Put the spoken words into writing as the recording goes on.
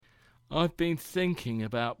I've been thinking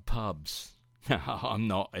about pubs. I'm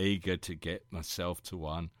not eager to get myself to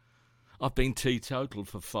one. I've been teetotal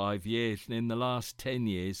for 5 years, and in the last 10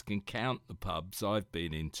 years can count the pubs I've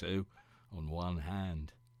been into on one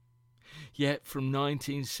hand. Yet from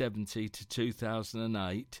 1970 to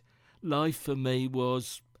 2008, life for me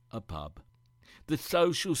was a pub. The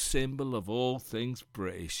social symbol of all things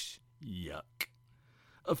British. Yuck.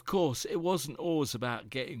 Of course, it wasn't always about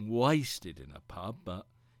getting wasted in a pub, but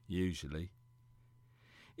usually.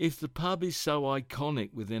 If the pub is so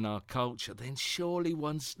iconic within our culture, then surely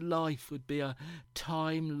one's life would be a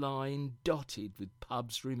timeline dotted with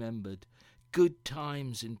pubs remembered, good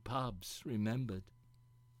times in pubs remembered.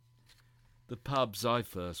 The pubs I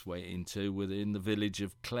first went into were in the village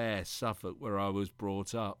of Clare, Suffolk, where I was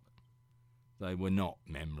brought up. They were not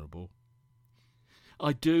memorable.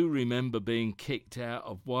 I do remember being kicked out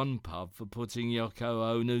of one pub for putting Yoko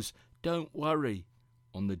Ono's "Don't Worry"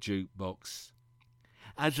 on the jukebox.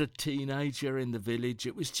 As a teenager in the village,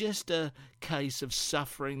 it was just a case of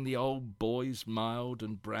suffering the old boys' mild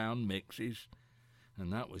and brown mixes,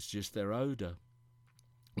 and that was just their odour.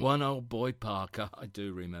 One old boy, Parker, I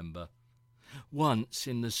do remember. Once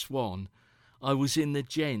in the Swan, I was in the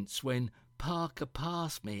gents when Parker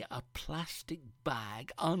passed me a plastic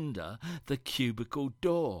bag under the cubicle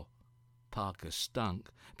door. Parker stunk,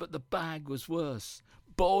 but the bag was worse.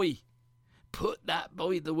 "Boy, put that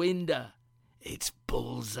by the window. It's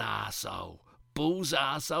bull's arsehole. Bull's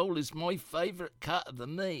arsehole is my favourite cut of the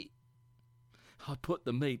meat." I put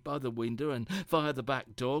the meat by the window and via the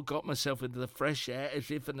back door got myself into the fresh air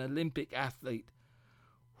as if an Olympic athlete.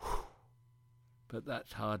 Whew. But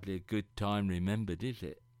that's hardly a good time remembered, is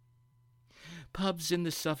it? Pubs in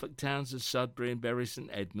the Suffolk towns of Sudbury and Bury St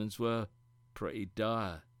Edmunds were pretty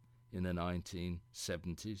dire in the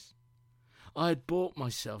 1970s. I had bought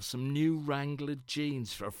myself some new Wrangler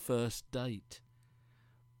jeans for a first date.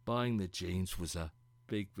 Buying the jeans was a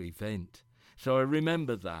big event, so I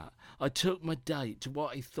remember that. I took my date to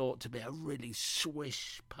what I thought to be a really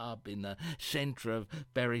swish pub in the centre of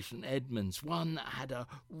Bury St Edmunds, one that had a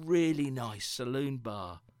really nice saloon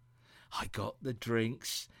bar. I got the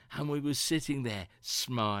drinks, and we were sitting there,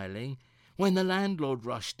 smiling, when the landlord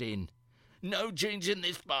rushed in. "No jeans in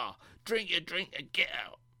this bar. Drink your drink and get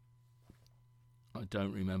out." I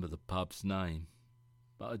don't remember the pub's name,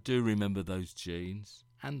 but I do remember those jeans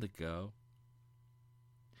and the girl.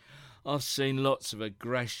 I've seen lots of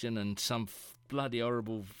aggression and some bloody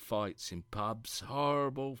horrible fights in pubs,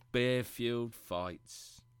 horrible beer-fueled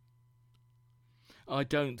fights. I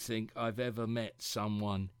don't think I've ever met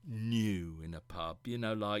someone new in a pub,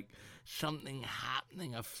 like something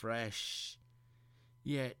happening afresh.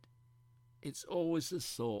 Yet it's always the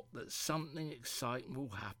thought that something exciting will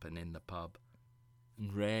happen in the pub,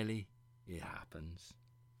 and rarely it happens.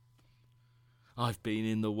 I've been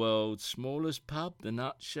in the world's smallest pub, the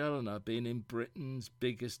Nutshell, and I've been in Britain's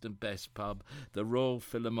biggest and best pub, the Royal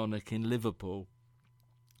Philharmonic in Liverpool.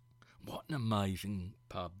 What an amazing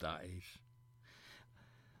pub that is.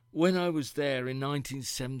 When I was there in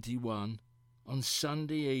 1971, on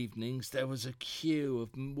Sunday evenings there was a queue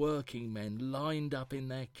of working men lined up in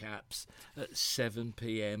their caps at 7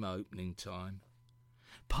 p.m. opening time.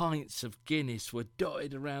 Pints of Guinness were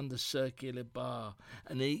dotted around the circular bar,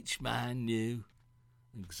 and each man knew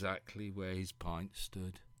exactly where his pint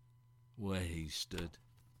stood, where he stood.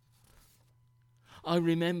 I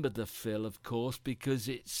remember the Phil, of course, because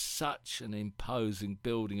it's such an imposing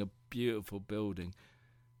building, a beautiful building.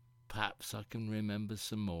 Perhaps I can remember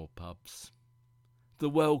some more pubs. The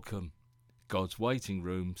Welcome, God's Waiting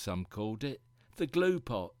Room, some called it. The Glue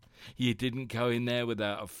Pot. You didn't go in there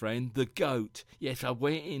without a friend. The Goat. Yes, I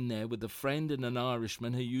went in there with a friend and an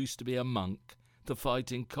Irishman who used to be a monk. The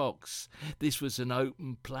Fighting Cocks. This was an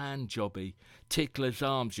open plan jobby. Tickler's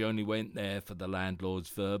Arms, you only went there for the landlord's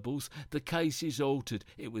verbals. The Case is Altered.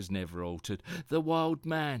 It was never altered. The Wild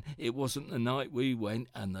Man. It wasn't the night we went.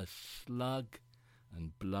 And the Slug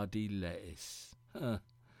and Bloody Lettuce.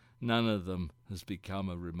 None of them has become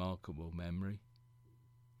a remarkable memory.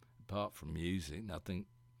 Apart from music, nothing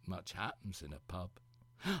much happens in a pub.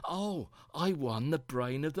 Oh, I won the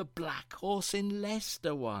Brain of the Black Horse in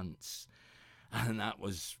Leicester once. And that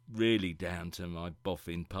was really down to my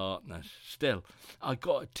boffin partner. Still, I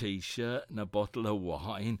got a T-shirt and a bottle of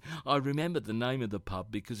wine. I remember the name of the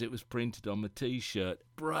pub because it was printed on my T-shirt.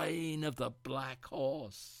 Brain of the Black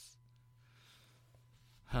Horse.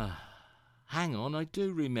 Hang on, I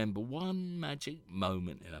do remember one magic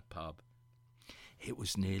moment in a pub. It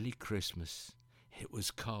was nearly Christmas. It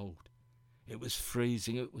was cold. It was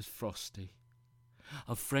freezing. It was frosty.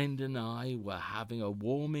 A friend and I were having a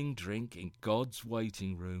warming drink in God's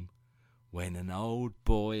Waiting Room when an old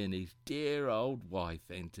boy and his dear old wife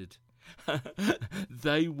entered.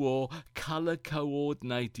 They wore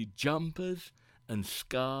colour-coordinated jumpers and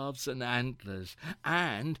scarves and antlers,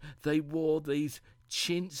 and they wore these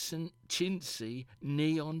chintzy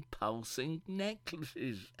neon-pulsing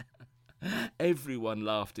necklaces. Everyone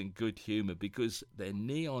laughed in good humour because their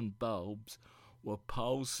neon bulbs were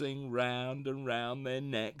pulsing round and round their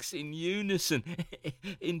necks in unison,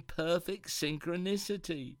 in perfect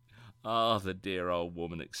synchronicity. The dear old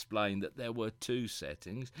woman explained that there were two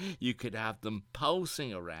settings. You could have them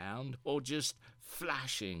pulsing around or just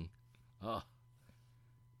flashing.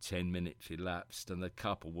 10 minutes elapsed and the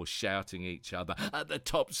couple were shouting each other at the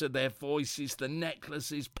tops of their voices. The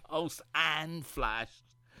necklaces pulsed and flashed.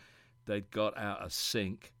 They'd got out of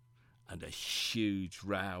sync and a huge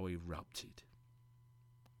row erupted.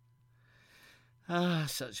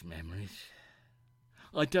 Such memories.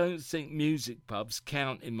 I don't think music pubs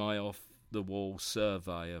count in my off-the-wall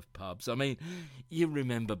survey of pubs. I mean, you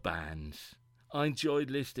remember bands. I enjoyed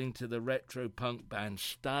listening to the retro punk band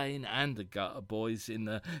Stain and the Gutter Boys in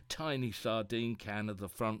the tiny sardine can of the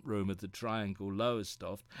front room of the Triangle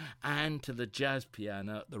Lowestoft, and to the jazz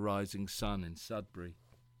piano at the Rising Sun in Sudbury.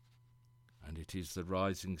 And it is the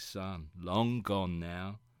Rising Sun, long gone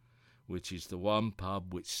now, which is the one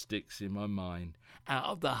pub which sticks in my mind out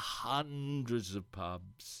of the hundreds of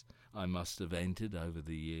pubs I must have entered over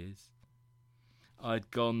the years.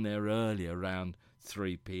 I'd gone there early, around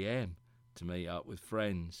 3 p.m, to meet up with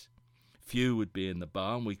friends. Few would be in the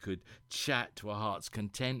bar and we could chat to our heart's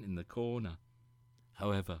content in the corner.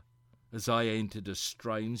 However, as I entered, a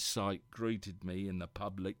strange sight greeted me in the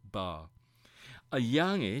public bar. A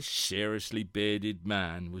youngish, seriously bearded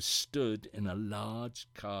man was stood in a large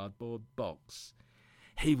cardboard box.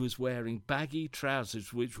 He was wearing baggy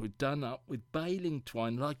trousers which were done up with baling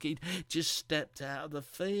twine like he'd just stepped out of the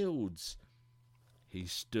fields. He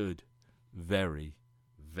stood very,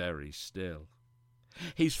 very still.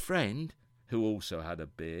 His friend, who also had a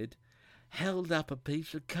beard, held up a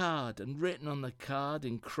piece of card, and written on the card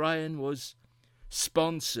in crayon was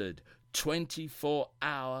 "Sponsored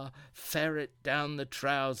 24-hour ferret down the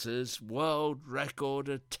trousers world record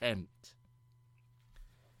attempt."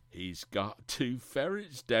 He's got 2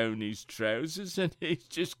 ferrets down his trousers and he's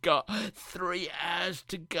just got 3 hours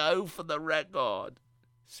to go for the record,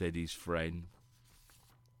 said his friend.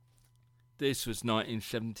 This was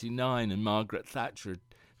 1979 and Margaret Thatcher had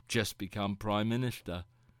just become Prime Minister.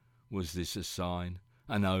 Was this a sign,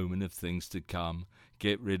 an omen of things to come?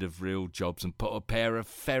 Get rid of real jobs and put a pair of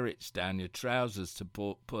ferrets down your trousers to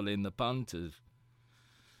pull in the punters.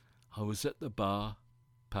 I was at the bar,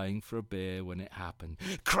 paying for a beer when it happened.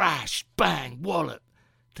 Crash! Bang! Wallop!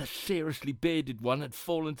 The seriously bearded one had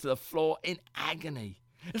fallen to the floor in agony.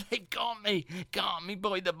 "They've got me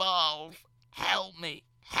by the balls! Help me!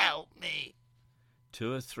 Help me!"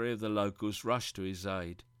 2 or 3 of the locals rushed to his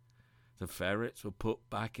aid. The ferrets were put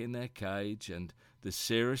back in their cage and the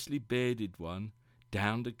seriously bearded one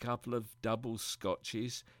downed a couple of double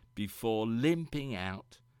scotches before limping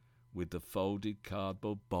out with the folded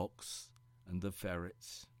cardboard box and the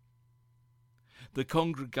ferrets. The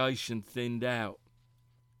congregation thinned out.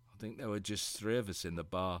 I think there were just 3 of us in the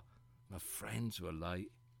bar. My friends were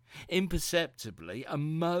late. Imperceptibly, a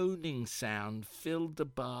moaning sound filled the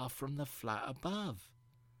bar from the flat above.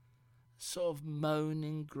 A sort of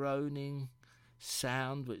moaning, groaning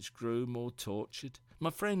sound which grew more tortured. My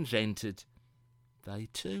friends entered. They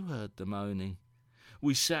too heard the moaning.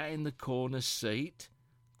 We sat in the corner seat,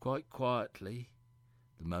 quite quietly.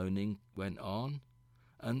 The moaning went on,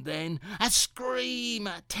 and then a scream,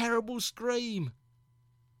 a terrible scream.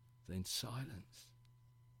 Then silence.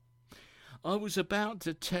 I was about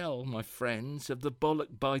to tell my friends of the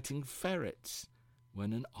bollock-biting ferrets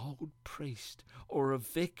when an old priest or a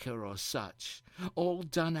vicar or such, all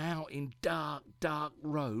done out in dark, dark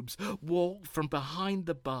robes, walked from behind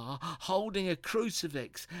the bar holding a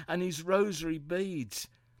crucifix and his rosary beads,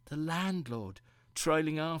 the landlord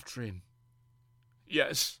trailing after him.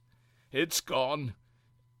 "Yes, it's gone,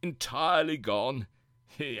 entirely gone.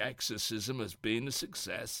 The exorcism has been a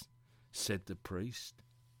success," said the priest.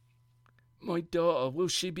 "My daughter, will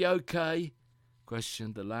she be okay?"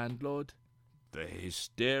 questioned the landlord. "The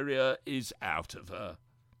hysteria is out of her."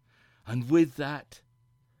 And with that,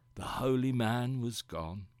 the holy man was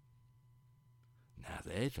gone. Now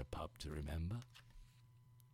there's a pub to remember.